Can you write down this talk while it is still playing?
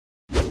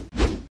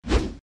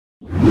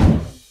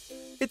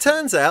It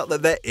turns out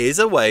that there is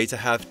a way to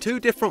have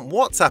two different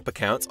WhatsApp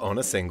accounts on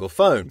a single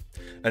phone,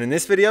 and in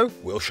this video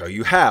we'll show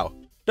you how.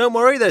 Don't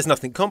worry, there's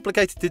nothing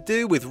complicated to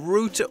do with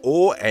root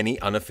or any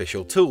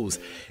unofficial tools.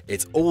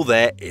 It's all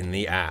there in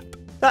the app.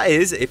 That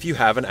is, if you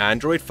have an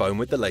Android phone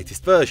with the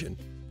latest version.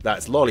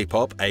 That's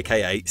Lollipop,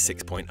 aka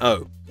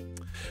 6.0.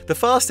 The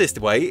fastest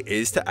way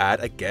is to add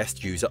a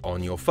guest user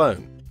on your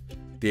phone.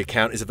 The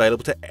account is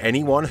available to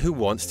anyone who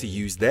wants to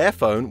use their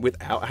phone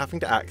without having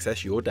to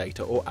access your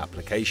data or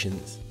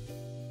applications.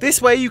 This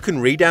way you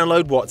can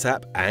re-download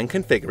WhatsApp and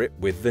configure it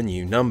with the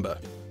new number.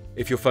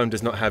 If your phone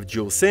does not have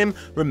dual SIM,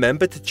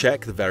 remember to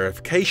check the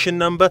verification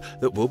number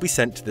that will be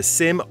sent to the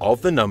SIM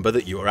of the number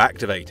that you are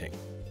activating.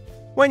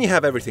 When you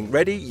have everything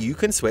ready, you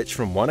can switch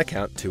from one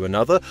account to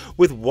another,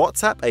 with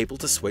WhatsApp able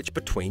to switch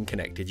between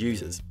connected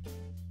users.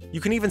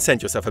 You can even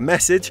send yourself a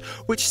message,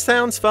 which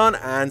sounds fun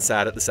and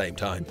sad at the same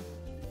time.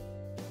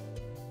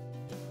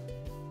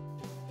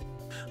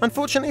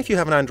 Unfortunately, if you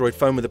have an Android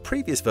phone with a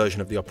previous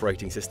version of the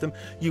operating system,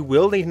 you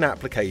will need an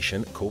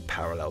application called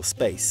Parallel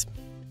Space.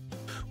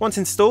 Once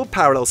installed,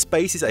 Parallel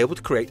Space is able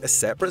to create a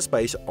separate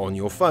space on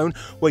your phone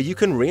where you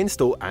can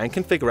reinstall and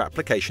configure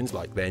applications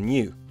like they're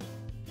new.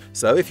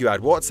 So if you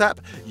add WhatsApp,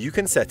 you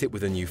can set it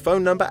with a new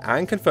phone number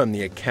and confirm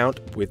the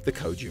account with the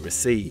code you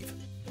receive.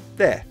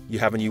 There, you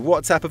have a new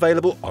WhatsApp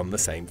available on the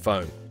same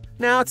phone.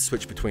 Now, to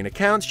switch between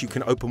accounts, you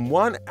can open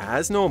one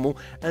as normal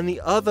and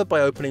the other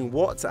by opening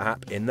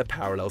WhatsApp in the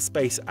Parallel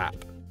Space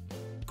app.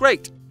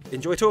 Great!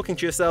 Enjoy talking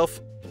to yourself.